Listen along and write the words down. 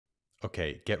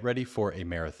Okay, get ready for a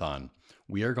marathon.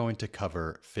 We are going to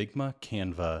cover Figma,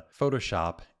 Canva,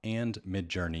 Photoshop, and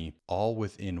Midjourney all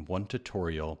within one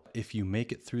tutorial. If you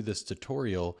make it through this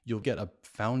tutorial, you'll get a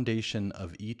foundation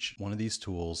of each one of these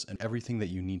tools and everything that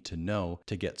you need to know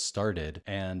to get started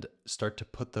and start to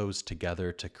put those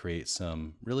together to create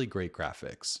some really great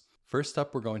graphics. First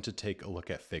up, we're going to take a look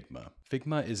at Figma.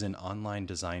 Figma is an online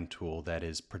design tool that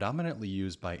is predominantly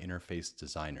used by interface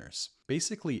designers.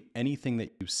 Basically, anything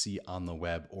that you see on the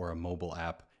web or a mobile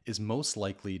app is most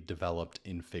likely developed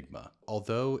in Figma.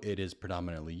 Although it is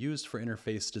predominantly used for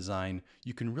interface design,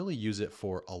 you can really use it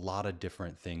for a lot of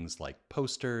different things like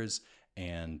posters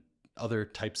and other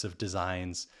types of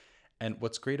designs. And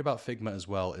what's great about Figma as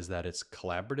well is that it's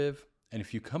collaborative. And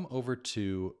if you come over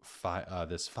to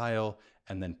this file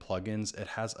and then plugins, it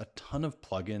has a ton of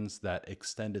plugins that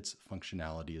extend its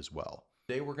functionality as well.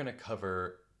 Today we're going to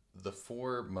cover the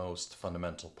four most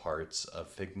fundamental parts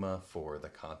of Figma for the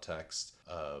context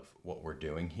of what we're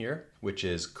doing here, which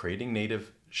is creating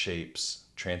native shapes,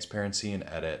 transparency and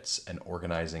edits, and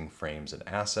organizing frames and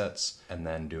assets, and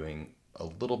then doing a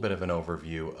little bit of an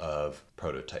overview of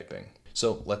prototyping.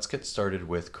 So let's get started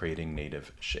with creating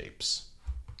native shapes.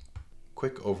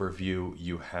 Quick overview,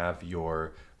 you have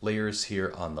your layers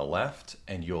here on the left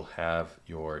and you'll have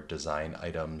your design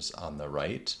items on the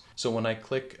right. So when I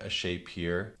click a shape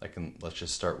here, let's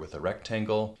just start with a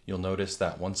rectangle. You'll notice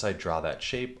that once I draw that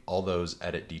shape, all those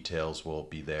edit details will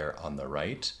be there on the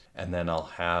right. And then I'll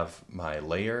have my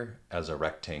layer as a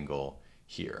rectangle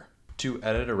here. To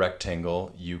edit a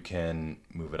rectangle, you can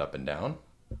move it up and down,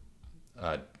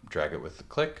 drag it with a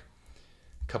click.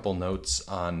 Couple notes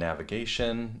on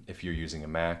navigation. If you're using a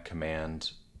Mac,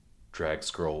 Command, drag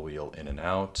scroll wheel in and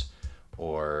out,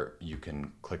 or you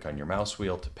can click on your mouse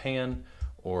wheel to pan,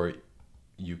 or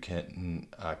you can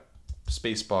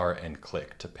spacebar and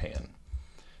click to pan.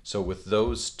 So with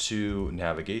those two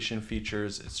navigation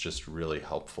features, it's just really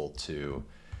helpful to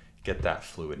get that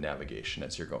fluid navigation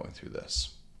as you're going through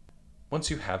this. Once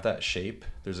you have that shape,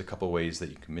 there's a couple ways that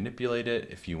you can manipulate it.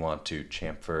 If you want to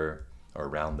chamfer or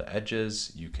round the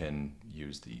edges, you can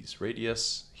use these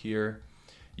radius here.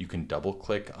 You can double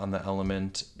click on the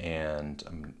element, and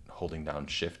I'm holding down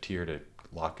Shift here to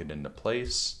lock it into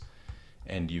place,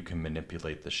 and you can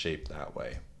manipulate the shape that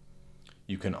way.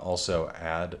 You can also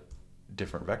add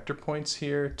different vector points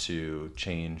here to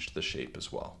change the shape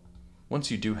as well. Once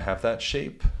you do have that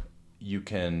shape, you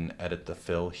can edit the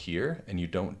fill here, and you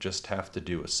don't just have to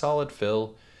do a solid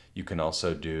fill. You can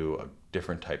also do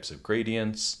different types of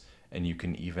gradients, and you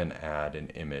can even add an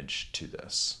image to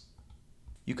this.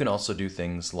 You can also do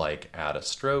things like add a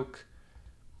stroke,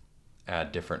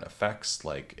 add different effects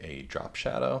like a drop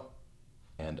shadow,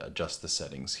 and adjust the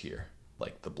settings here,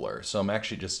 like the blur. So I'm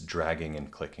actually just dragging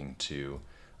and clicking to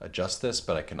adjust this,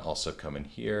 but I can also come in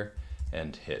here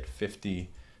and hit 50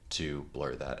 to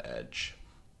blur that edge.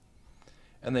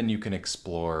 And then you can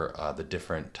explore the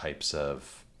different types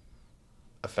of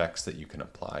effects that you can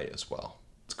apply as well.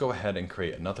 Let's go ahead and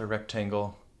create another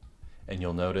rectangle, and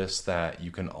you'll notice that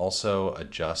you can also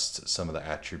adjust some of the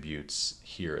attributes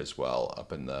here as well,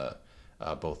 up in the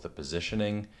both the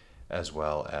positioning as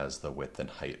well as the width and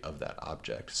height of that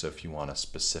object. So if you want a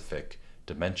specific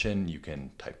dimension, you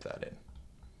can type that in.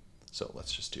 So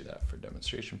let's just do that for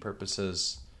demonstration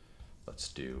purposes. Let's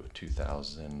do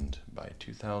 2000 by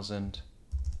 2000.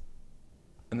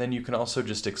 And then you can also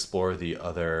just explore the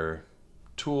other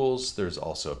tools. There's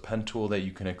also a pen tool that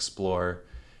you can explore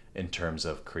in terms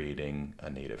of creating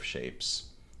native shapes.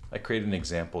 I created an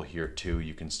example here too.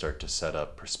 You can start to set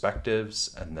up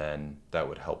perspectives, and then that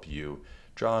would help you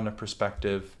draw on a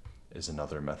perspective is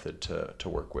another method to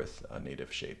work with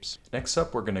native shapes. Next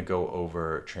up, we're going to go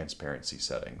over transparency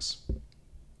settings.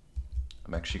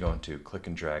 I'm actually going to click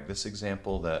and drag this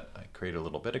example that I created a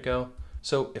little bit ago.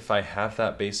 So if I have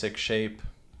that basic shape,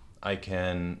 I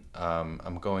can,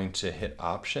 I'm going to hit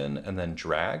Option and then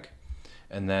drag,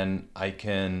 and then I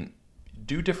can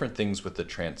do different things with the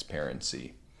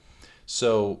transparency.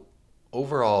 So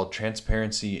overall,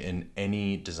 transparency in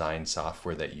any design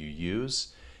software that you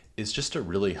use is just a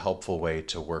really helpful way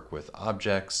to work with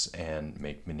objects and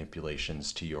make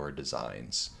manipulations to your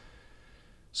designs.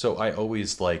 So I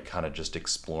always like kind of just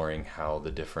exploring how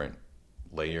the different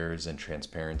layers and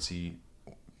transparencies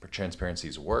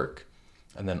work,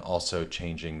 and then also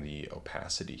changing the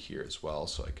opacity here as well.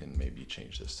 So I can maybe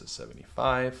change this to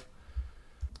 75,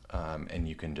 and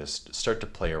you can just start to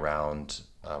play around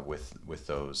with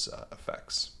those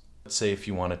effects. Let's say if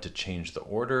you wanted to change the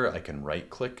order, I can right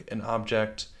click an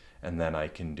object, and then I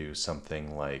can do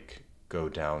something like go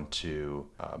down to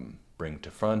bring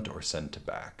to front or send to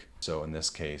back. So in this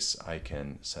case, I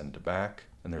can send to back.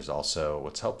 And there's also,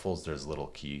 what's helpful is there's little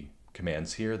key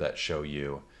commands here that show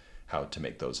you how to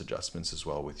make those adjustments as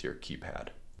well with your keypad.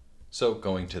 So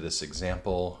going to this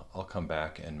example, I'll come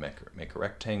back and make a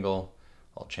rectangle.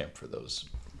 I'll chamfer those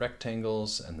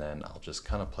rectangles, and then I'll just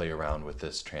kind of play around with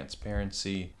this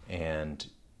transparency, and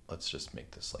let's just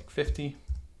make this like 50.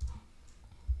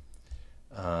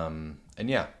 And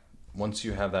yeah, once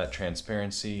you have that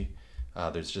transparency,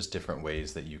 there's just different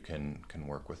ways that you can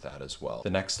work with that as well. The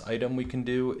next item we can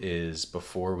do is,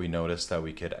 before we notice that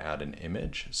we could add an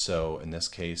image. So in this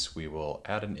case, we will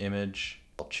add an image.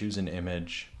 I'll choose an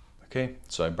image. Okay,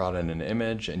 so I brought in an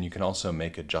image, and you can also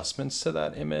make adjustments to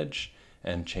that image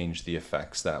and change the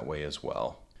effects that way as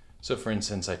well. So for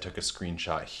instance, I took a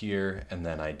screenshot here and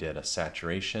then I did a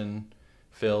saturation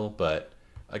fill, but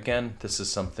again, this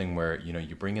is something where, you know,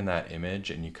 you bring in that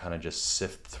image and you kind of just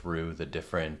sift through the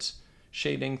different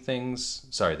shading things,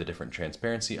 the different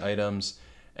transparency items,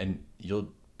 and you'll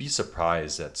be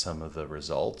surprised at some of the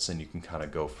results, and you can kind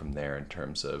of go from there in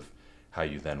terms of how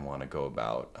you then want to go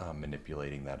about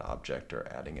manipulating that object or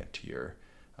adding it to your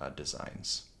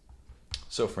designs.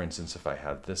 So for instance, if I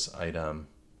had this item,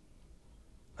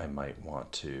 I might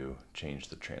want to change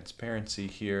the transparency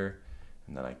here,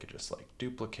 and then I could just like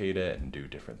duplicate it and do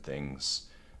different things.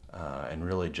 And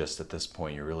really just at this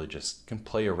point, you really just can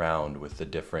play around with the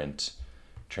different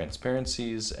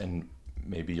transparencies, and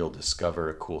maybe you'll discover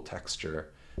a cool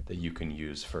texture that you can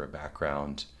use for a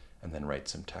background and then write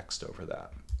some text over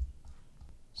that.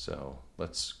 So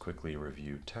let's quickly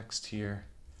review text here.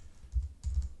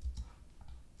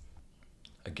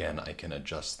 Again, I can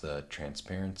adjust the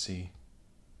transparency.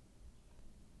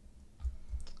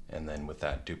 And then with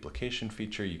that duplication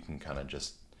feature, you can kind of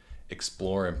just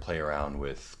explore and play around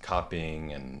with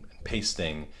copying and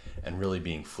pasting and really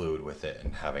being fluid with it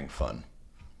and having fun.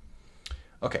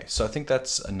 Okay, so I think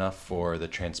that's enough for the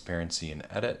transparency and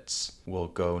edits. We'll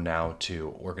go now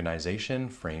to organization,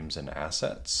 frames, and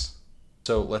assets.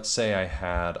 So let's say I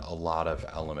had a lot of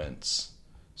elements.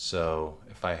 So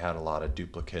if I had a lot of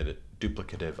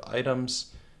duplicative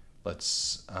items,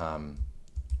 let's kind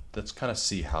of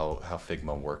see how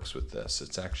Figma works with this.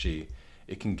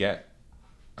 It can get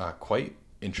quite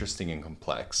interesting and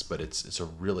complex, but it's a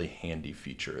really handy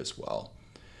feature as well.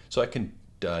 So I can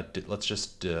let's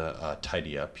just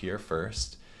tidy up here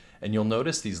first, and you'll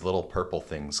notice these little purple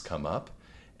things come up,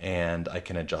 and I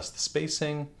can adjust the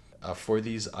spacing for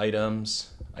these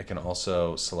items. I can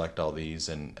also select all these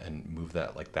and move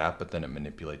that like that, but then it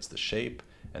manipulates the shape,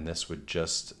 and this would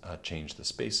just change the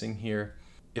spacing here.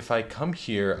 If I come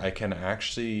here, I can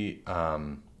actually,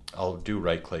 I'll do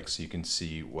right click so you can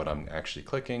see what I'm actually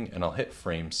clicking, and I'll hit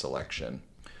frame selection.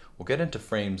 We'll get into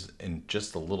frames in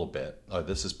just a little bit.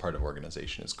 This is part of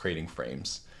organization, is creating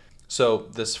frames. So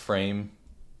this frame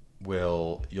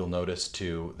you'll notice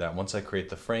too that once I create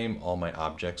the frame, all my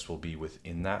objects will be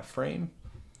within that frame.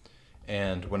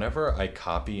 And whenever I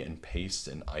copy and paste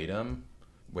an item,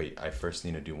 wait, I first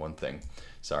need to do one thing.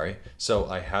 Sorry. So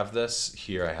I have this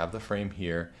here, I have the frame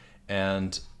here,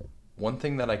 and one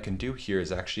thing that I can do here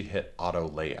is actually hit auto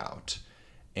layout,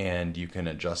 and you can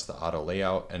adjust the auto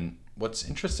layout. And what's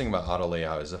interesting about auto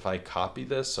layout is if I copy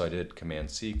this, so I did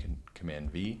Command C,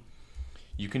 Command V,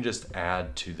 you can just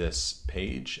add to this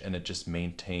page and it just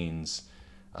maintains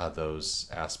those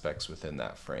aspects within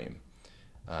that frame.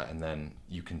 And then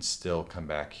you can still come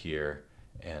back here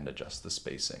and adjust the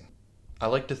spacing. I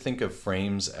like to think of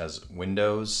frames as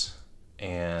windows,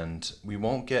 and we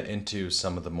won't get into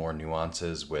some of the more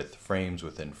nuances with frames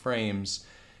within frames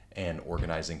and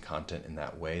organizing content in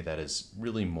that way. That is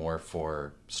really more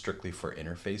strictly for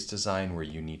interface design, where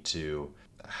you need to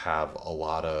have a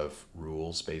lot of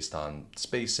rules based on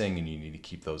spacing and you need to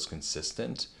keep those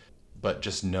consistent. But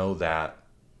just know that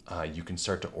you can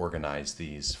start to organize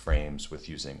these frames with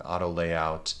using auto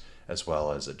layout, as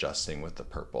well as adjusting with the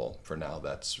purple. For now,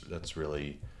 that's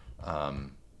really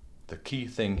the key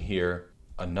thing here.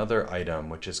 Another item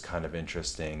which is kind of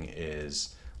interesting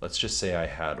is, let's just say I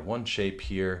had one shape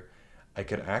here. I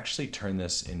could actually turn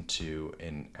this into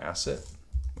an asset.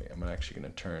 Wait, I'm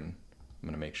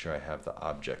gonna make sure I have the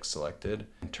object selected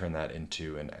and turn that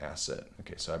into an asset.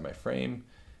 Okay, so I have my frame,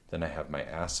 then I have my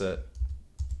asset.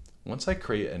 Once I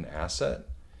create an asset,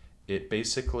 it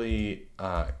basically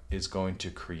is going to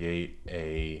create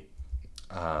a,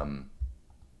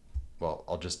 well,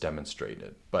 I'll just demonstrate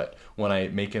it. But when I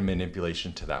make a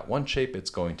manipulation to that one shape, it's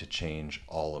going to change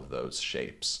all of those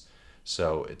shapes.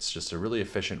 So it's just a really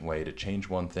efficient way to change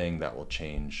one thing that will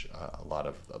change a lot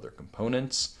of other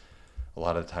components. A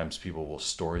lot of times people will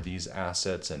store these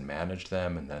assets and manage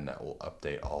them, and then that will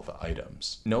update all the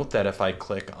items. Note that if I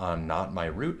click on not my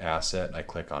root asset, I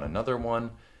click on another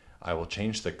one, I will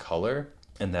change the color,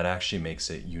 and that actually makes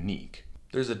it unique.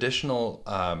 There's additional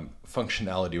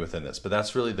functionality within this, but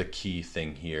that's really the key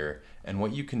thing here. And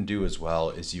what you can do as well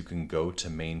is you can go to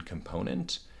main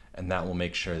component, and that will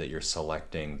make sure that you're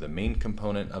selecting the main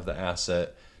component of the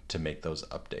asset to make those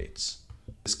updates.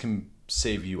 This can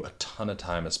save you a ton of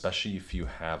time, especially if you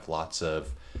have lots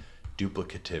of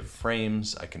duplicative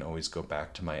frames. I can always go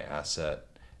back to my asset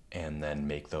and then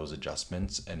make those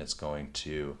adjustments, and it's going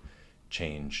to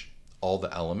change all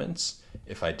the elements.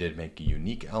 If I did make a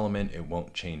unique element, it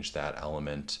won't change that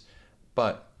element,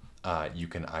 but you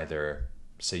can either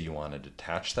say you want to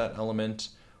detach that element,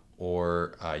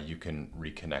 or you can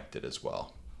reconnect it as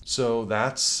well. So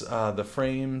that's the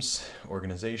frames,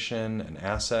 organization, and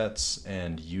assets,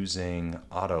 and using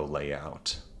auto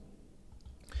layout.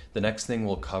 The next thing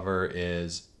we'll cover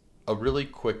is a really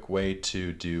quick way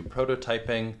to do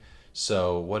prototyping.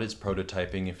 So what is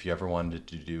prototyping? If you ever wanted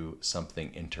to do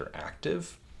something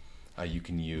interactive, you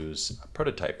can use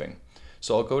prototyping.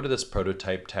 So I'll go to this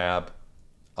prototype tab,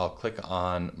 I'll click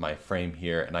on my frame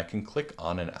here, and I can click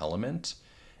on an element,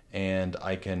 and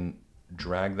I can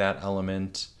drag that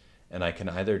element, and I can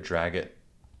either drag it,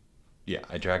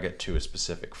 I drag it to a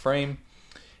specific frame,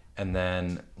 and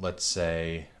then let's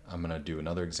say I'm gonna do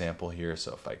another example here.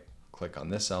 So if I click on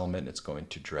this element, it's going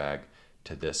to drag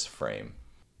to this frame.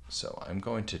 So I'm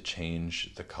going to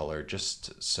change the color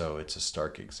just so it's a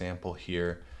stark example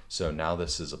here. So now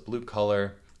this is a blue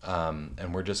color,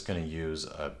 and we're just gonna use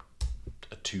a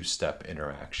two-step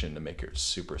interaction to make it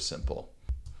super simple.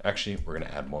 Actually, we're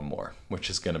gonna add one more, which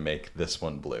is gonna make this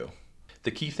one blue.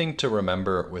 The key thing to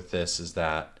remember with this is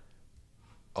that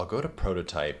I'll go to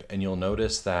prototype, and you'll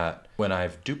notice that when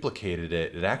I've duplicated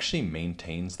it, it actually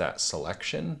maintains that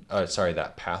selection,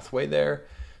 that pathway there.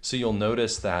 So you'll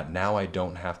notice that now I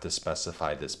don't have to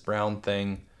specify this brown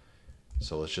thing.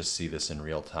 So let's just see this in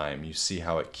real time. You see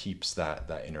how it keeps that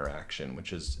interaction,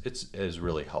 which is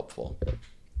really helpful.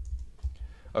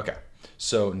 Okay,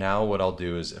 so now what I'll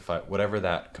do is whatever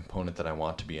that component that I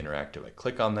want to be interactive, I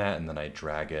click on that, and then I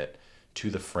drag it to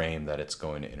the frame that it's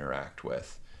going to interact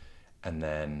with. And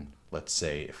then let's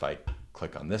say if I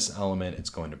click on this element, it's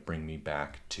going to bring me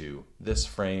back to this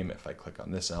frame. If I click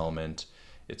on this element,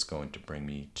 it's going to bring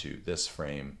me to this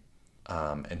frame,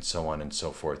 and so on and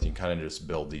so forth. You can kind of just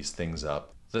build these things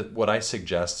up. What I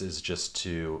suggest is just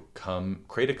to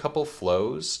create a couple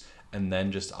flows and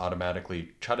then just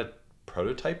automatically try to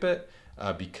prototype it,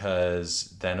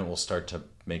 because then it will start to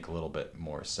make a little bit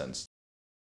more sense.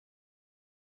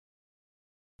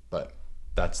 But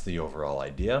that's the overall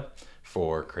idea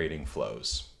for creating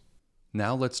flows.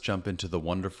 Now let's jump into the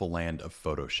wonderful land of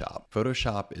Photoshop.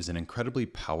 Photoshop is an incredibly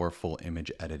powerful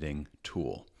image editing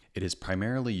tool. It is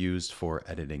primarily used for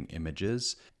editing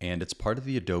images, and it's part of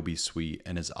the Adobe suite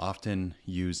and is often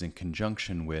used in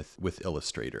conjunction with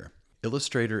Illustrator.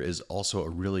 Illustrator is also a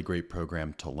really great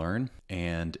program to learn,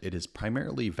 and it is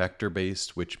primarily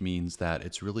vector-based, which means that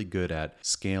it's really good at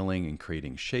scaling and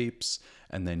creating shapes,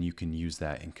 and then you can use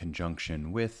that in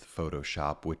conjunction with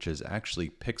Photoshop, which is actually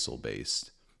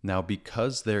pixel-based. Now,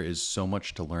 because there is so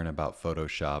much to learn about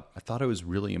Photoshop, I thought it was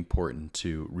really important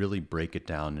to really break it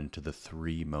down into the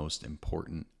three most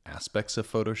important aspects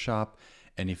of Photoshop.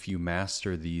 And if you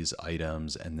master these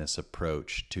items and this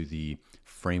approach to the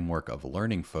framework of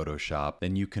learning Photoshop,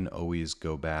 then you can always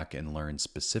go back and learn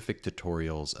specific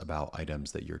tutorials about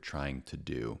items that you're trying to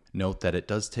do. Note that it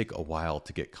does take a while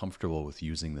to get comfortable with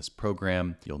using this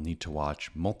program. You'll need to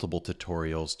watch multiple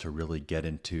tutorials to really get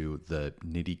into the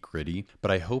nitty-gritty,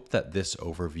 but I hope that this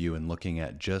overview and looking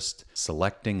at just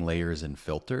selecting layers and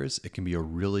filters, it can be a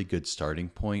really good starting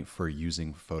point for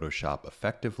using Photoshop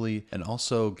effectively and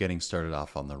also getting started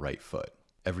off on the right foot.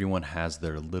 Everyone has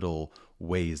their little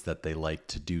ways that they like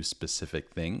to do specific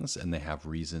things, and they have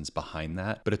reasons behind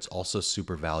that, but it's also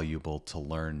super valuable to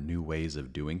learn new ways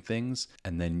of doing things,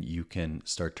 and then you can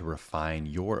start to refine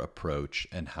your approach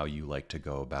and how you like to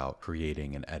go about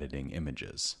creating and editing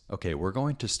images. Okay, we're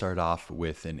going to start off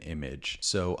with an image.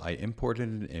 So I imported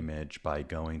an image by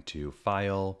going to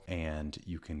File, and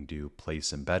you can do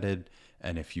Place Embedded,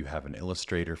 and if you have an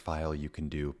Illustrator file, you can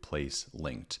do Place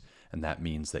Linked. And that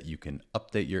means that you can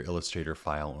update your Illustrator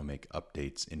file or make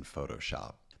updates in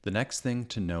Photoshop. The next thing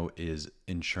to note is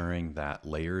ensuring that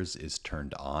Layers is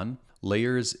turned on.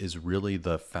 Layers is really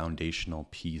the foundational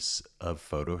piece of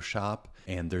Photoshop,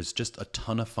 and there's just a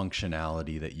ton of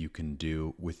functionality that you can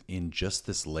do within just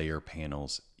this layer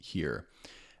panels here.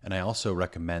 And I also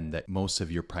recommend that most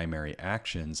of your primary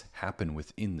actions happen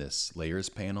within this layers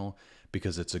panel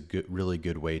because it's a really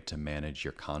good way to manage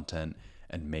your content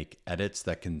and make edits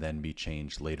that can then be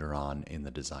changed later on in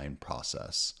the design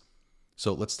process.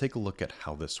 So let's take a look at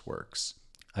how this works.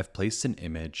 I've placed an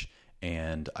image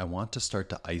and I want to start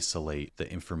to isolate the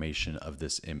information of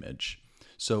this image.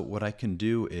 So what I can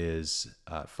do is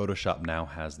Photoshop now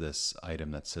has this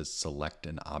item that says select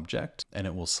an object, and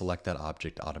it will select that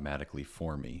object automatically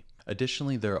for me.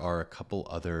 Additionally, there are a couple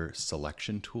other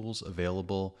selection tools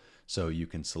available. So you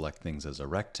can select things as a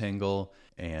rectangle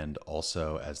and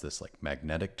also as this like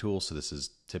magnetic tool. So this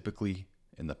is typically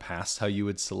in the past how you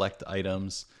would select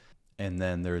items. And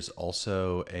then there's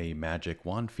also a magic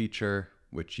wand feature,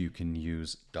 which you can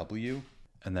use W,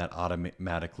 and that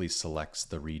automatically selects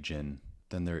the region.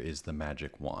 Then there is the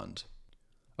magic wand.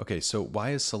 Okay, so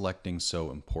why is selecting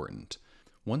so important?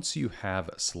 Once you have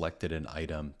selected an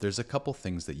item, there's a couple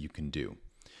things that you can do.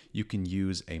 You can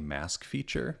use a mask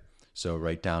feature. So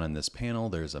right down in this panel,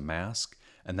 there's a mask,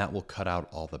 and that will cut out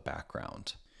all the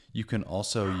background. You can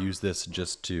also use this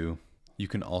just to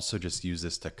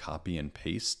copy and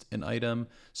paste an item.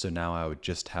 So now I would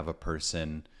just have a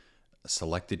person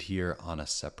selected here on a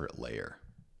separate layer.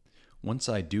 Once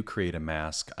I do create a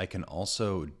mask, I can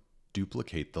also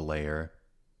duplicate the layer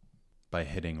by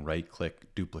hitting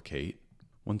right-click duplicate.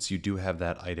 Once you do have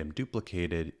that item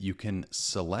duplicated, you can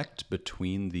select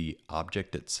between the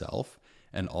object itself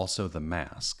and also the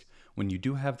mask. When you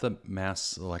do have the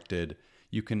mask selected,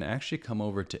 you can actually come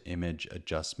over to image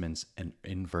adjustments and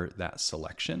invert that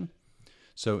selection.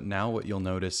 So now what you'll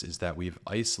notice is that we've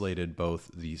isolated both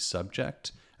the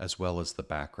subject as well as the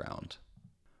background.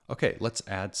 Okay, let's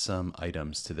add some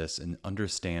items to this and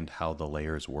understand how the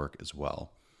layers work as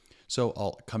well. So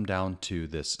I'll come down to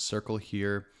this circle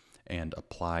here and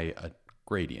apply a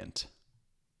gradient.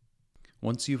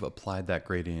 Once you've applied that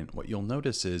gradient, what you'll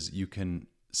notice is you can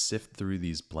sift through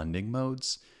these blending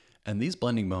modes. And these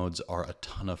blending modes are a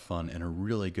ton of fun and a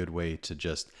really good way to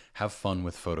just have fun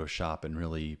with Photoshop and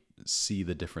really see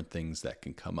the different things that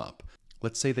can come up.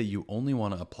 Let's say that you only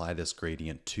want to apply this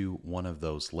gradient to one of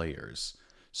those layers.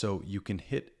 So you can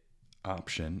hit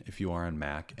Option if you are on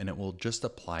Mac, and it will just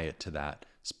apply it to that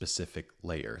specific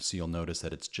layer. So you'll notice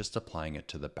that it's just applying it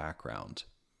to the background.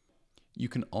 You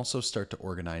can also start to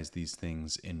organize these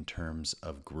things in terms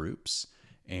of groups.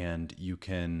 And you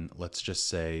can, let's just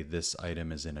say this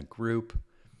item is in a group,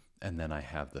 and then I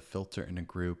have the filter in a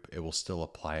group. It will still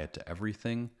apply it to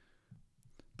everything,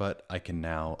 but I can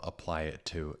now apply it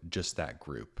to just that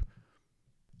group.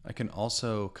 I can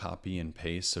also copy and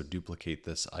paste, so duplicate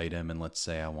this item, and let's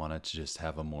say I wanted to just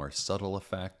have a more subtle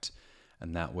effect,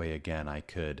 and that way again I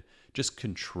could just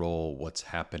control what's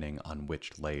happening on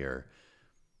which layer.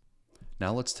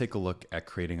 Now let's take a look at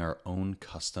creating our own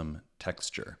custom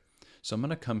texture. So I'm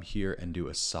going to come here and do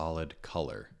a solid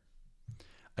color.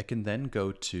 I can then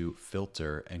go to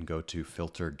filter and go to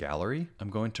filter gallery. I'm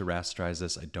going to rasterize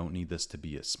this. I don't need this to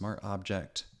be a smart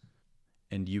object.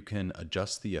 And you can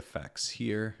adjust the effects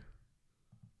here.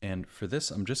 And for this,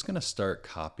 I'm just going to start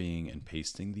copying and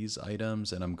pasting these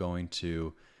items, and I'm going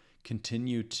to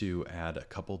continue to add a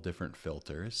couple different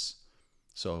filters.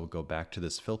 So I'll go back to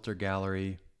this filter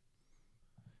gallery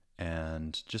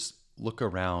and just look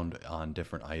around on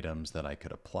different items that I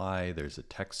could apply. There's a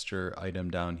texture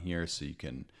item down here, so you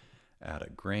can add a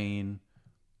grain.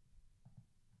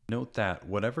 Note that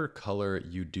whatever color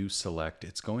you do select,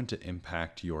 it's going to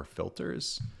impact your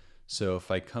filters. So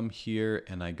if I come here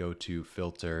and I go to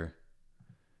filter,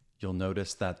 you'll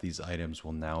notice that these items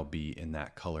will now be in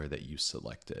that color that you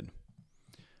selected.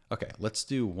 Okay, let's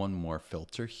do one more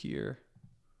filter here.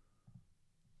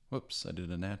 Whoops, I did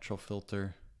a natural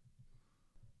filter.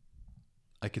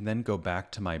 I can then go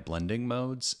back to my blending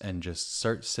modes and just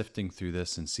start sifting through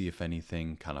this and see if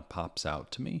anything kind of pops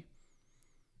out to me.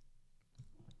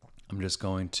 I'm just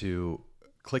going to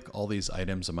click all these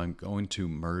items and I'm going to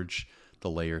merge the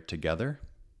layer together.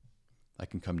 I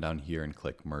can come down here and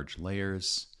click merge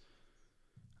layers.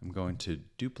 I'm going to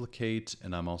duplicate,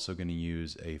 and I'm also going to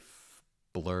use a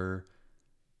blur,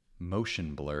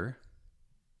 motion blur.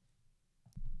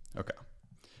 Okay.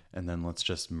 And then let's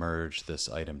just merge this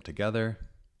item together.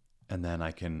 And then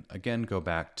I can again go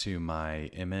back to my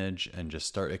image and just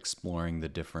start exploring the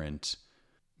different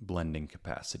blending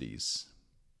capacities.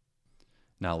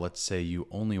 Now let's say you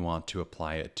only want to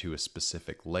apply it to a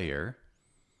specific layer.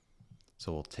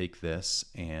 So we'll take this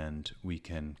and we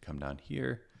can come down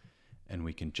here and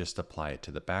we can just apply it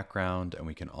to the background, and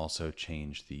we can also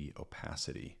change the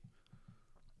opacity.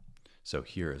 So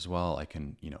here as well, I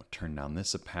can, turn down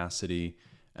this opacity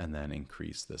and then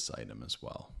increase this item as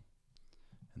well.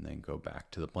 and then go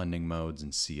back to the blending modes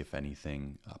and see if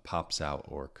anything pops out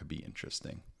or could be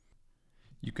interesting.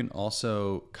 You can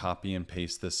also copy and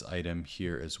paste this item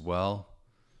here as well.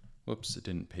 Whoops, it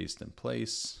didn't paste in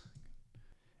place.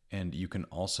 And you can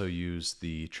also use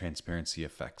the transparency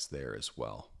effects there as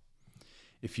well.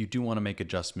 If you do want to make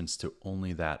adjustments to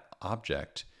only that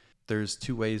object, there's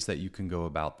two ways that you can go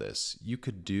about this. You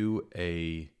could do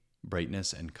a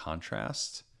brightness and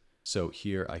contrast. So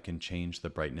here I can change the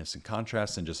brightness and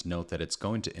contrast and just note that it's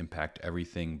going to impact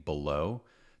everything below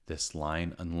this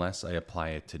line unless I apply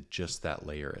it to just that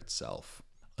layer itself.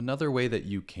 Another way that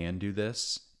you can do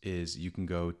this is you can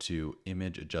go to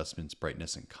Image Adjustments,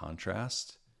 Brightness and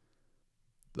Contrast.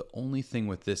 The only thing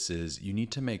with this is you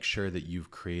need to make sure that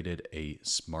you've created a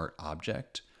smart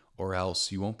object, or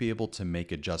else you won't be able to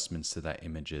make adjustments to that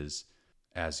images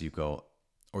as you go,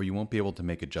 or you won't be able to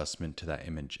make adjustment to that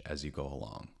image as you go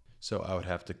along. So I would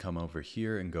have to come over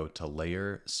here and go to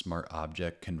Layer, Smart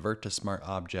Object, Convert to Smart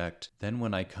Object. Then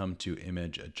when I come to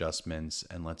Image Adjustments,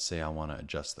 and let's say I want to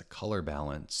adjust the color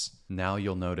balance, now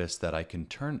you'll notice that I can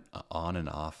turn on and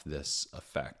off this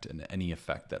effect and any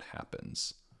effect that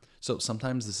happens. So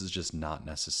sometimes this is just not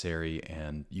necessary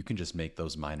and you can just make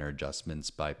those minor adjustments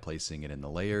by placing it in the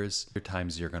layers. Other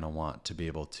times you're going to want to be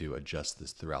able to adjust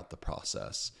this throughout the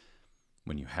process.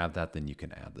 When you have that, then you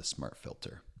can add the smart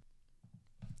filter.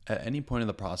 At any point in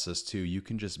the process too, you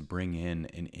can just bring in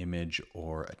an image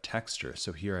or a texture.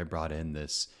 So here I brought in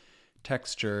this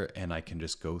texture and I can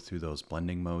just go through those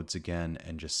blending modes again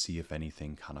and just see if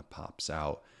anything kind of pops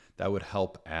out. That would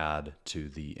help add to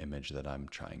the image that I'm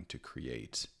trying to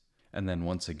create. And then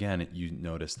once again, you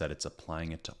notice that it's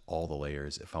applying it to all the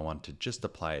layers. If I want to just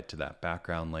apply it to that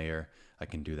background layer, I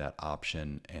can do that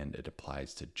option and it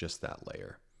applies to just that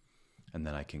layer. And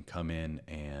then I can come in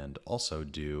and also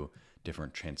do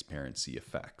different transparency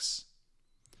effects.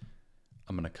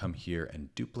 I'm going to come here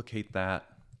and duplicate that.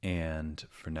 And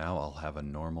for now, I'll have a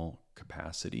normal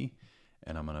capacity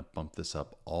and I'm going to bump this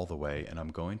up all the way. And I'm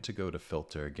going to go to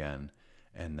filter again.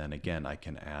 And then again, I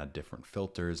can add different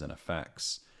filters and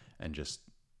effects. And just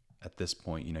at this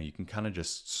point, you can kind of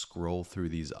just scroll through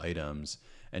these items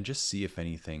and just see if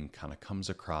anything kind of comes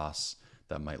across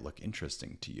that might look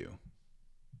interesting to you.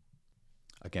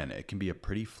 Again, it can be a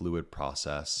pretty fluid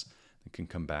process. It can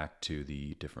come back to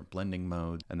the different blending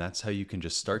modes, and that's how you can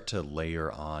just start to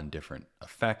layer on different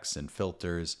effects and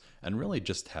filters and really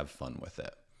just have fun with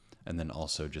it. And then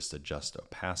also just adjust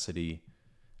opacity.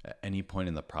 At any point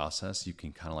in the process, you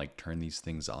can kind of like turn these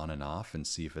things on and off and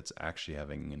see if it's actually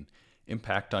having an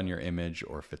impact on your image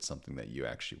or if it's something that you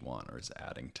actually want or is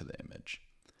adding to the image.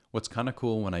 What's kind of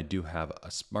cool when I do have a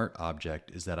smart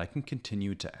object is that I can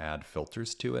continue to add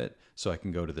filters to it. So I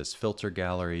can go to this filter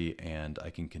gallery and I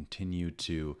can continue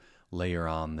to layer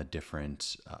on the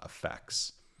different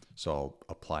effects. So I'll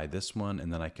apply this one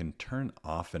and then I can turn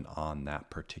off and on that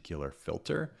particular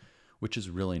filter, which is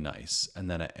really nice. And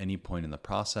then at any point in the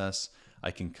process,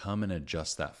 I can come and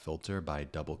adjust that filter by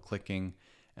double clicking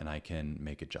and I can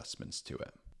make adjustments to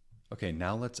it. Okay,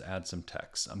 now let's add some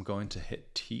text. I'm going to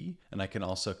hit T and I can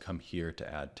also come here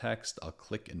to add text. I'll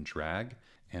click and drag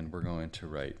and we're going to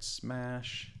write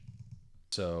smash.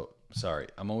 So, sorry,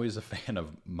 I'm always a fan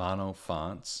of mono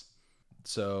fonts.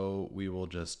 So we will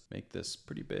just make this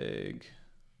pretty big.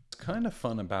 What's kind of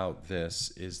fun about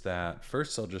this is that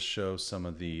first I'll just show some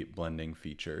of the blending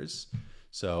features.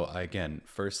 So again,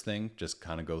 first thing, just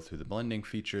kind of go through the blending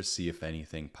features, see if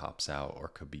anything pops out or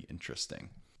could be interesting.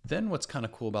 Then what's kind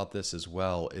of cool about this as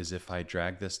well is if I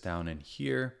drag this down in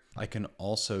here, I can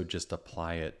also just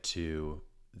apply it to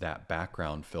that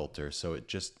background filter. So it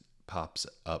just pops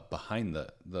up behind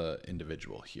the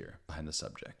individual here, behind the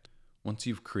subject. Once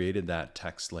you've created that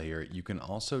text layer, you can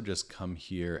also just come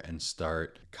here and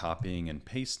start copying and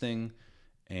pasting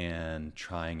and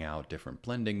trying out different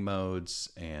blending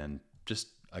modes and just,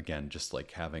 again, just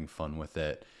like having fun with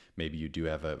it. Maybe you do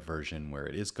have a version where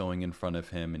it is going in front of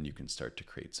him and you can start to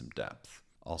create some depth.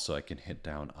 Also, I can hit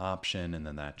down Option and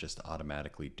then that just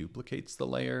automatically duplicates the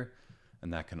layer.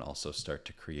 And that can also start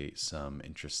to create some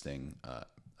interesting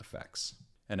effects.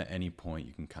 And at any point,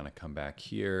 you can kind of come back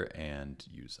here and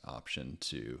use Option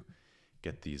to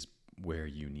get these where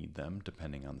you need them,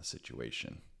 depending on the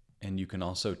situation. And you can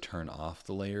also turn off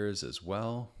the layers as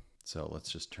well. So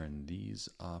let's just turn these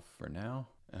off for now.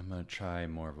 I'm going to try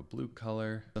more of a blue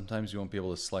color. Sometimes you won't be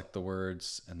able to select the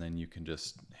words and then you can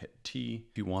just hit T.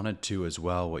 If you wanted to as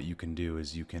well, what you can do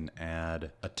is you can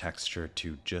add a texture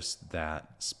to just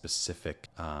that specific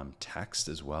text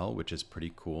as well, which is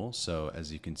pretty cool. So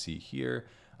as you can see here,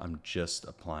 I'm just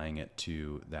applying it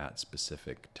to that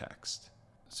specific text.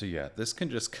 So yeah, this can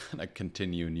just kind of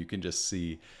continue, and you can just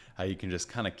see how you can just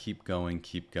kind of keep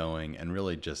going, and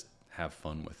really just have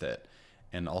fun with it.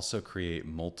 And also create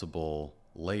multiple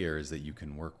layers that you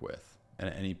can work with. And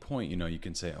at any point, you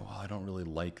can say, oh, well, I don't really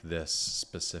like this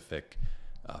specific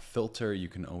filter. You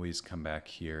can always come back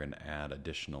here and add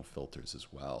additional filters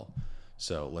as well.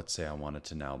 So let's say I wanted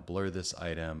to now blur this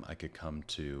item. I could come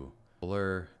to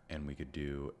blur and we could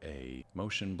do a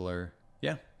motion blur.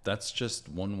 Yeah, that's just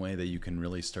one way that you can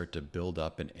really start to build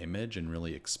up an image and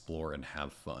really explore and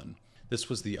have fun. This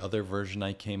was the other version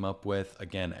I came up with.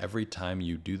 Again, every time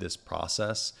you do this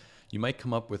process, you might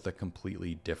come up with a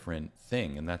completely different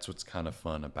thing. And that's what's kind of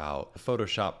fun about the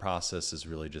Photoshop process, is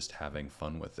really just having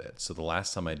fun with it. So the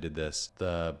last time I did this,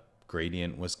 the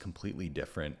gradient was completely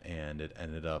different and it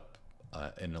ended up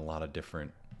in a lot of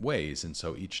different ways. And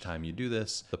so each time you do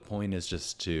this, the point is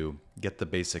just to get the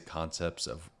basic concepts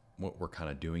of what we're kind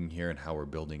of doing here and how we're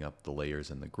building up the layers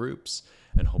and the groups.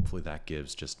 And hopefully that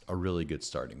gives just a really good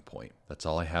starting point. That's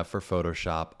all I have for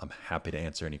Photoshop. I'm happy to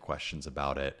answer any questions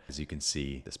about it. As you can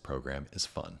see, this program is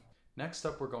fun. Next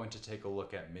up, we're going to take a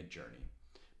look at Midjourney.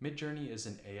 Midjourney is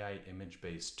an AI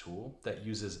image-based tool that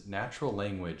uses natural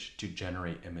language to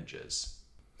generate images.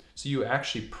 So you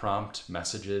actually prompt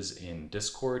messages in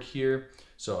Discord here.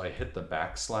 So I hit the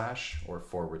backslash or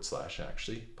forward slash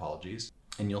actually, apologies.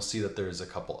 And you'll see that there's a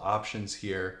couple options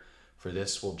here. For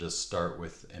this, we'll just start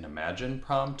with an imagine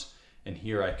prompt. And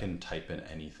here I can type in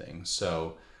anything.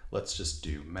 So let's just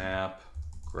do map,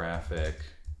 graphic,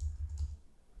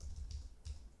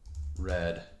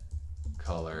 red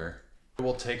color. It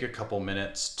will take a couple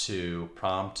minutes to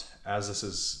prompt. As this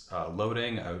is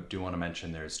loading, I do want to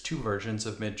mention there's two versions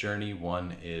of Midjourney.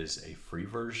 One is a free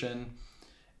version.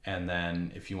 And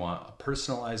then if you want a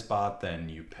personalized bot, then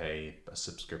you pay a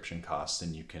subscription cost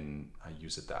and you can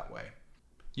use it that way.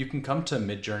 You can come to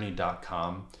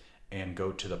midjourney.com and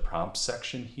go to the prompt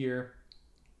section here.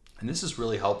 And this is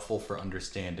really helpful for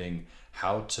understanding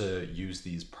how to use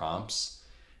these prompts.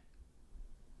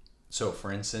 So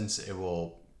for instance, it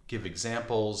will give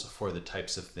examples for the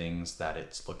types of things that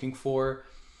it's looking for,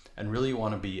 and really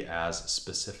want to be as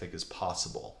specific as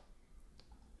possible.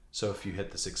 So if you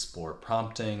hit this explore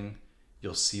prompting,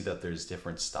 you'll see that there's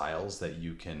different styles that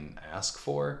you can ask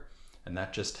for, and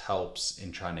that just helps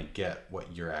in trying to get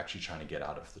what you're actually trying to get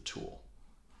out of the tool.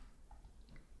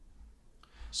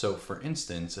 So for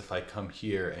instance, if I come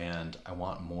here and I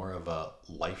want more of a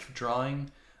life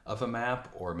drawing of a map,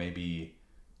 or maybe,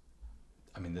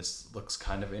 this looks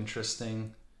kind of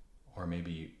interesting, or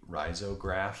maybe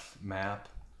risograph map,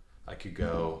 I could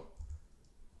go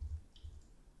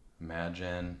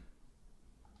imagine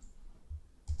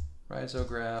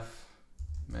risograph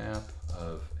map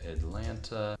of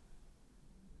Atlanta.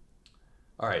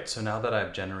 All right, so now that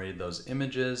I've generated those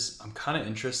images, I'm kind of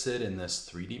interested in this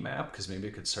 3D map because maybe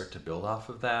I could start to build off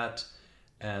of that.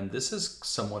 And this is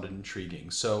somewhat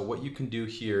intriguing. So what you can do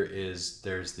here is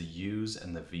there's the U's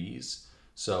and the V's.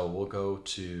 So we'll go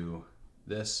to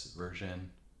this version,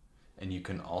 and you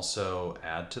can also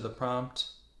add to the prompt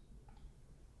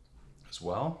as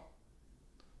well.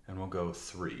 And we'll go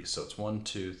 3. So it's 1,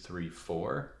 2, 3,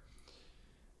 4.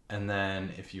 And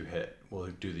then if you hit, we'll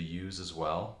do the U's as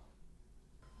well.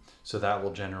 So that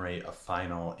will generate a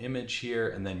final image here,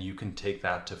 and then you can take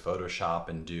that to Photoshop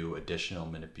and do additional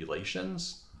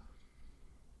manipulations.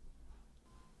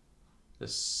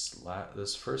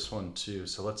 This first one too,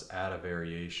 so let's add a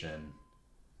variation.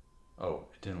 Oh,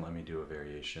 it didn't let me do a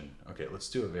variation. Okay, let's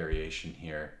do a variation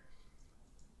here.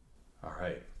 All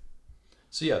right.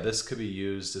 So yeah, this could be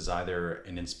used as either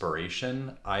an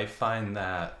inspiration. I find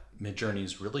that Midjourney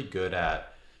is really good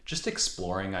at just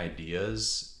exploring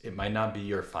ideas. It might not be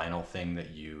your final thing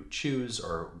that you choose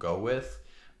or go with,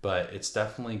 but it's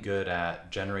definitely good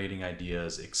at generating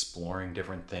ideas, exploring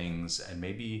different things, and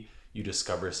maybe you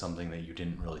discover something that you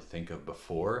didn't really think of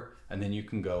before, and then you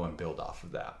can go and build off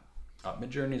of that.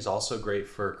 Midjourney is also great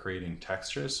for creating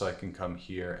textures, so I can come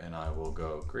here and I will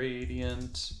go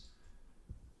gradient,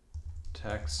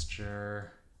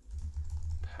 texture,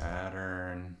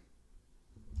 pattern,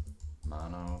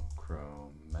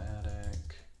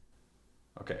 monochromatic.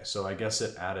 Okay, so I guess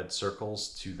it added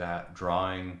circles to that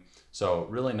drawing. So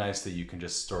really nice that you can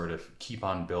just sort of keep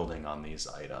on building on these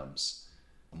items.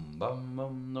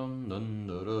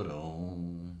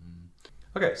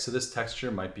 Okay, so this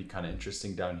texture might be kind of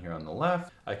interesting down here on the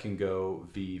left. I can go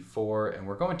V4 and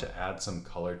we're going to add some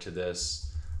color to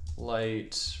this.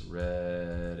 Light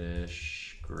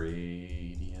reddish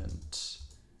gradient,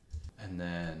 and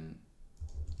then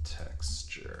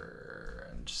texture,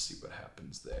 and just see what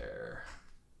happens there.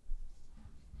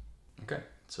 Okay,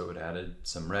 So it added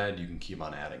some red. You can keep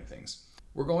on adding things.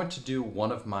 We're going to do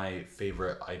one of my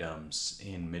favorite items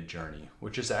in Midjourney,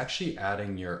 which is actually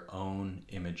adding your own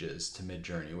images to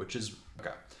Midjourney, which is,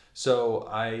 okay. So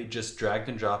I just dragged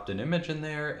and dropped an image in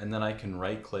there, and then I can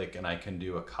right click and I can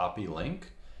do a copy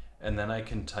link, and then I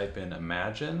can type in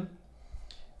imagine,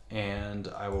 and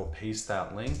I will paste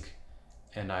that link,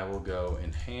 and I will go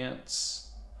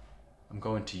enhance. I'm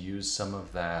going to use some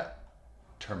of that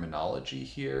terminology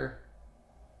here.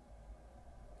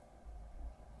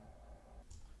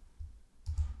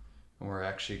 And we're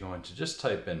actually going to just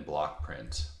type in block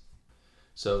print.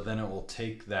 So then it will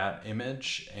take that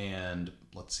image and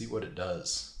let's see what it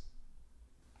does.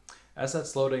 As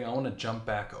that's loading, I want to jump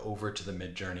back over to the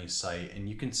Midjourney site, and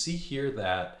you can see here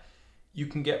that you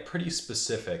can get pretty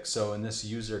specific. So in this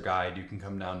user guide, you can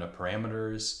come down to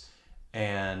parameters,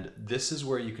 and this is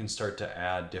where you can start to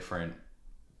add different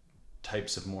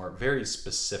types of more very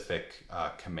specific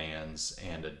commands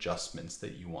and adjustments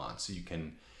that you want. So you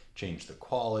can change the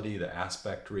quality, the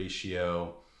aspect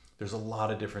ratio. There's a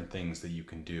lot of different things that you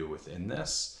can do within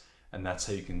this, and that's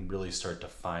how you can really start to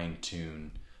fine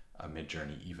tune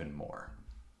Midjourney even more.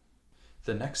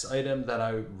 The next item that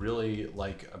I really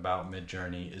like about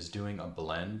Midjourney is doing a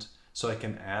blend. So I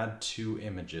can add two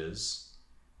images.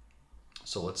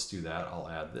 So let's do that. I'll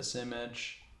add this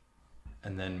image,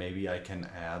 and then maybe I can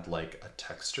add like a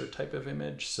texture type of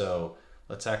image. So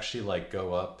let's actually like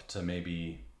go up to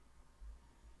maybe,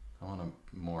 I want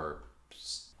a more,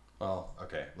 well,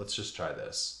 okay, let's just try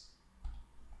this.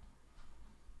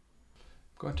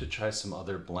 I'm going to try some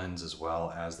other blends as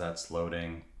well as that's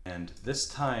loading. And this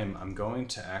time I'm going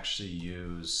to actually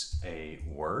use a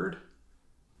word.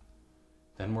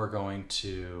 Then we're going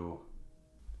to,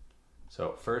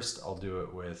 so first I'll do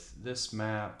it with this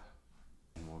map,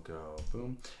 and we'll go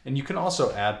boom. And you can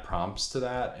also add prompts to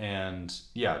that, and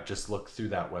yeah, just look through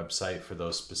that website for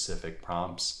those specific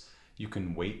prompts. You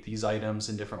can weight these items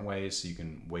in different ways, so you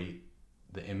can weight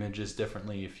the images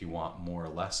differently if you want more or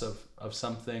less of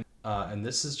something. And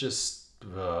this is just,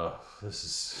 this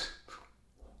is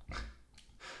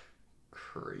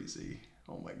crazy.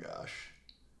 Oh my gosh.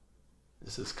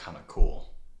 This is kind of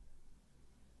cool.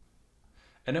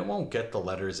 And it won't get the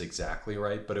letters exactly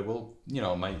right, but it will, you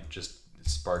know, it might just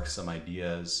spark some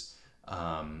ideas.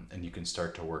 And you can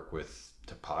start to work with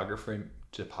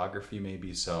typography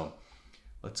maybe. So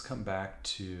let's come back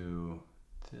to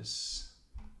this,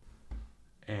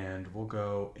 and we'll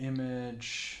go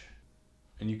image,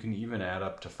 and you can even add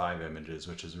up to 5 images,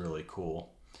 which is really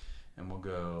cool. And we'll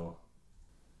go,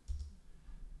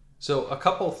 so a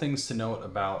couple of things to note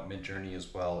about Midjourney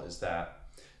as well is that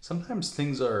sometimes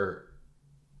things are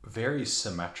very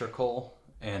symmetrical,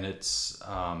 and it's,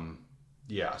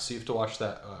 yeah, so you have to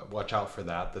watch out for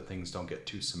that things don't get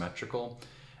too symmetrical.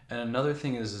 And another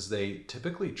thing is they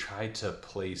typically try to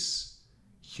place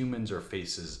humans or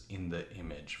faces in the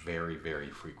image very, very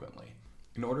frequently.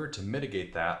 In order to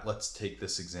mitigate that, let's take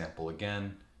this example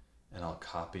again, and I'll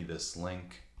copy this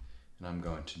link, and I'm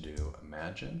going to do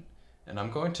imagine, and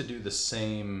I'm going to do the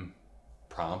same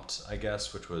prompt, I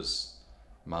guess, which was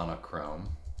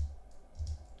monochrome.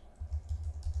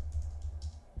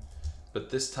 But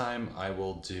this time I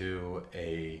will do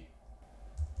a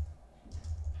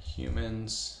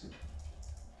humans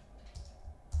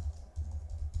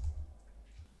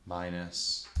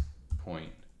minus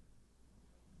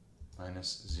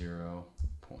 0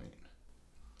 point.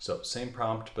 So same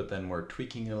prompt, but then we're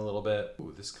tweaking it a little bit.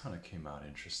 Ooh, this kind of came out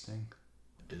interesting.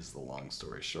 Is the long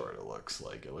story short, it looks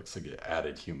like it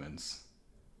added humans.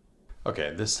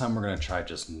 Okay, this time we're gonna try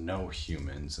just no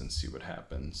humans and see what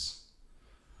happens.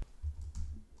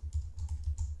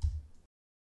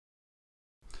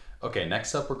 Okay,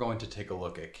 next up we're going to take a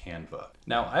look at Canva.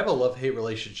 Now I have a love-hate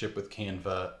relationship with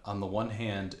Canva. On the one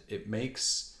hand, it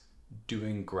makes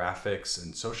doing graphics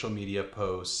and social media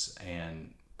posts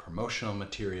and promotional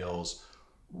materials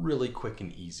really quick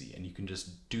and easy, and you can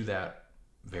just do that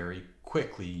very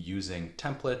quickly using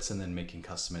templates and then making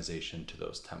customization to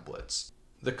those templates.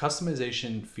 The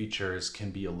customization features can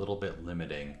be a little bit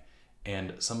limiting,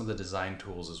 and some of the design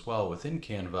tools as well within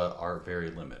Canva are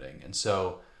very limiting. And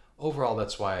so overall,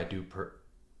 that's why I do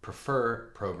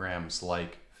prefer programs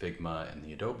like Figma and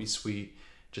the Adobe Suite,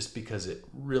 just because it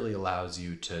really allows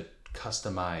you to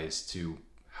customize to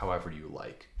however you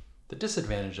like. The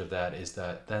disadvantage of that is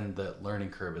that then the learning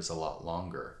curve is a lot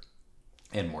longer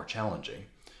and more challenging.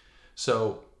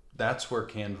 So that's where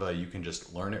Canva, you can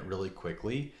just learn it really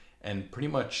quickly, and pretty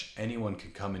much anyone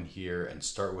can come in here and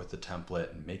start with the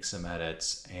template and make some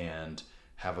edits and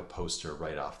have a poster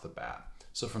right off the bat.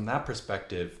 So from that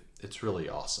perspective, it's really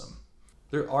awesome.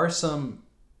 There are some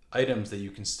items that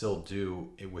you can still do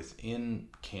within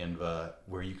Canva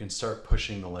where you can start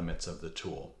pushing the limits of the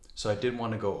tool. So I did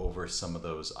want to go over some of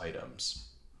those items.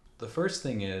 The first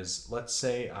thing is, let's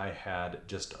say I had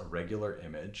just a regular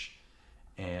image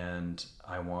and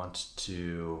I want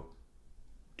to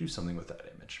do something with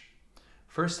that image.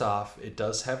 First off, it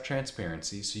does have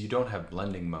transparency, so you don't have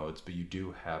blending modes, but you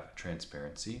do have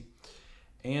transparency.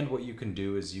 And what you can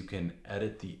do is you can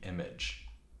edit the image.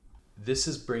 This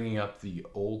is bringing up the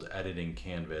old editing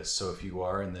canvas. So if you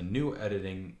are in the new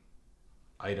editing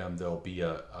item, there'll be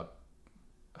a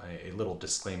little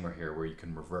disclaimer here where you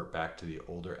can revert back to the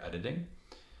older editing.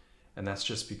 And that's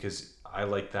just because I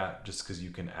like that, just because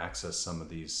you can access some of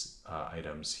these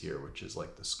items here, which is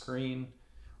like the screen,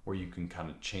 where you can kind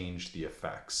of change the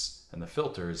effects and the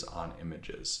filters on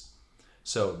images.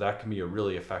 So that can be a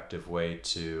really effective way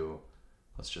to,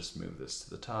 let's just move this to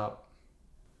the top,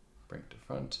 bring it to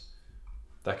front.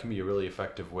 That can be a really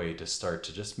effective way to start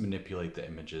to just manipulate the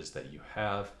images that you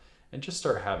have and just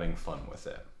start having fun with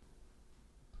it.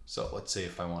 So let's say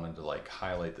if I wanted to like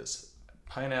highlight this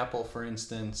pineapple, for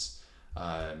instance,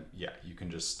 yeah, you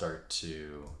can just start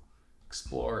to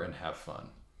explore and have fun.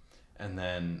 And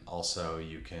then also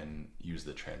you can use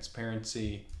the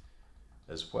transparency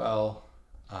as well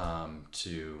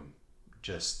to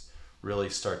just really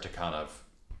start to kind of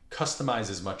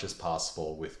customize as much as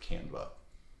possible with Canva.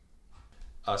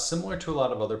 Similar to a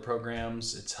lot of other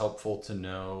programs, it's helpful to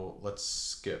know,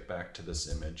 let's get back to this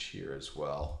image here as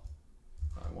well.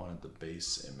 I wanted the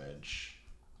base image.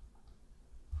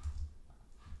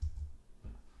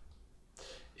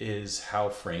 Is how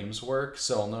frames work.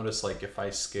 So I'll notice like if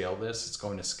I scale this, it's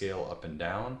going to scale up and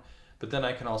down, but then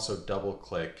I can also double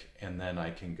click and then I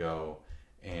can go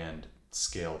and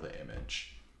scale the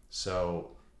image. So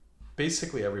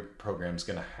basically every program is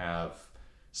going to have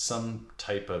some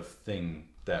type of thing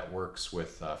that works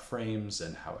with frames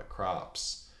and how it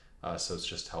crops. So it's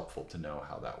just helpful to know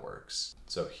how that works.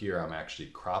 So here I'm actually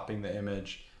cropping the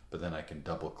image, but then I can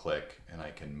double click and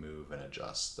I can move and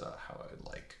adjust how I would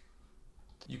like.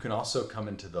 You can also come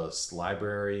into this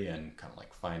library and kind of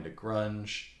like find a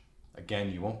grunge.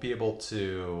 Again, you won't be able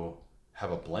to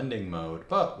have a blending mode,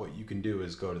 but what you can do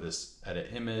is go to this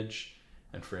edit image.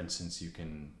 And for instance, you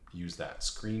can use that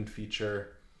screen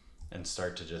feature and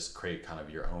start to just create kind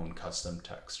of your own custom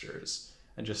textures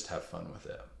and just have fun with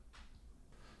it.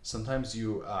 Sometimes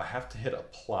you have to hit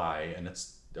apply and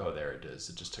it's, oh, there it is.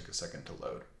 It just took a second to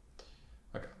load.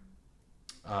 Okay.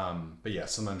 But yeah,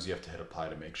 sometimes you have to hit apply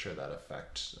to make sure that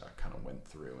effect kind of went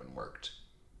through and worked.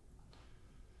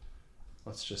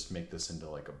 Let's just make this into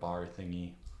like a bar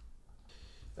thingy.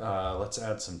 Let's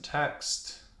add some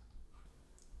text.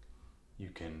 You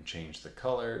can change the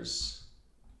colors.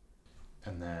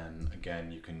 And then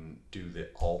again, you can do the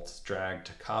Alt drag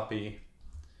to copy.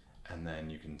 And then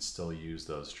you can still use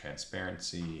those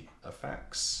transparency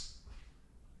effects.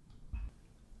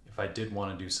 If I did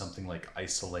want to do something like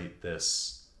isolate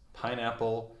this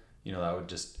pineapple, you know,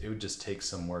 it would just take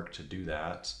some work to do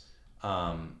that.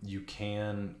 You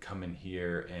can come in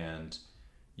here and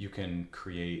you can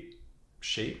create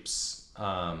shapes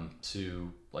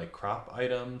to like crop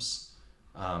items,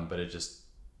 but it just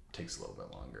takes a little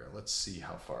bit longer. Let's see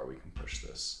how far we can push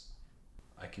this.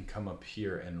 I can come up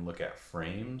here and look at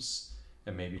frames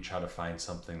and maybe try to find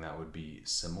something that would be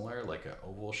similar, like an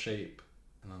oval shape.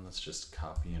 And then let's just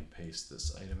copy and paste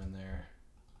this item in there.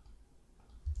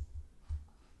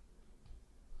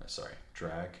 Sorry,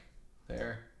 drag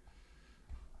there.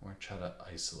 Or try to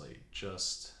isolate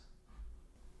just.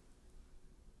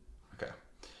 Okay,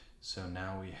 so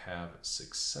now we have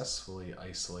successfully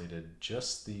isolated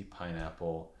just the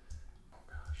pineapple. Oh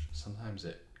gosh, sometimes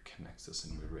it connects this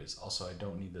in weird ways. Also, I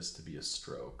don't need this to be a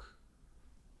stroke.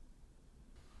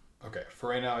 Okay, for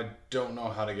right now, I don't know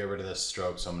how to get rid of this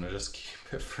stroke, so I'm gonna just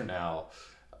keep it for now.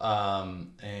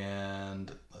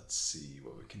 And let's see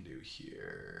what we can do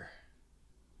here.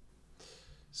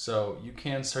 So you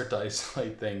can start to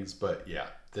isolate things, but yeah,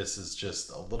 this is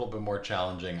just a little bit more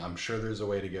challenging. I'm sure there's a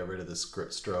way to get rid of this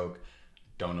stroke.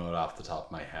 Don't know it off the top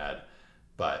of my head,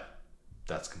 but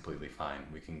that's completely fine.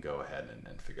 We can go ahead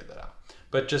and figure that out.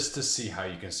 But just to see how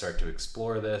you can start to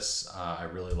explore this, I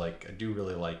do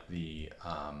really like the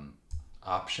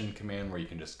option command where you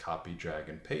can just copy, drag,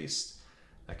 and paste.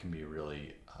 That can be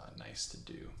really nice to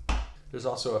do. There's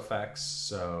also effects,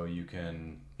 so you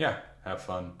can, yeah, have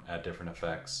fun, add different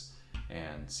effects,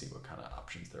 and see what kind of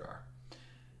options there are.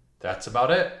 That's about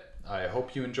it. I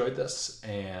hope you enjoyed this,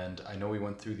 and I know we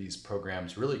went through these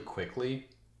programs really quickly,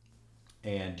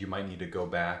 and you might need to go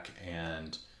back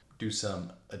and do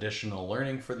some additional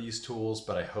learning for these tools,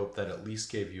 but I hope that at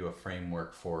least gave you a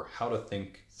framework for how to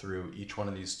think through each one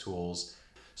of these tools.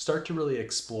 Start to really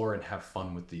explore and have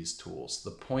fun with these tools. The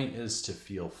point is to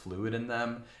feel fluid in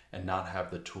them and not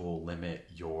have the tool limit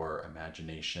your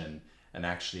imagination, and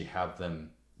actually have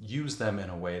them use them in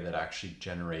a way that actually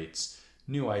generates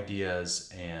new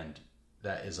ideas, and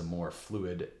that is a more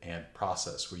fluid and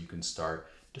process where you can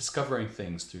start discovering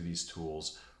things through these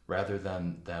tools rather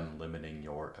than them limiting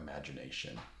your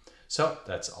imagination. So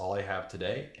that's all I have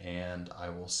today, and I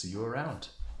will see you around.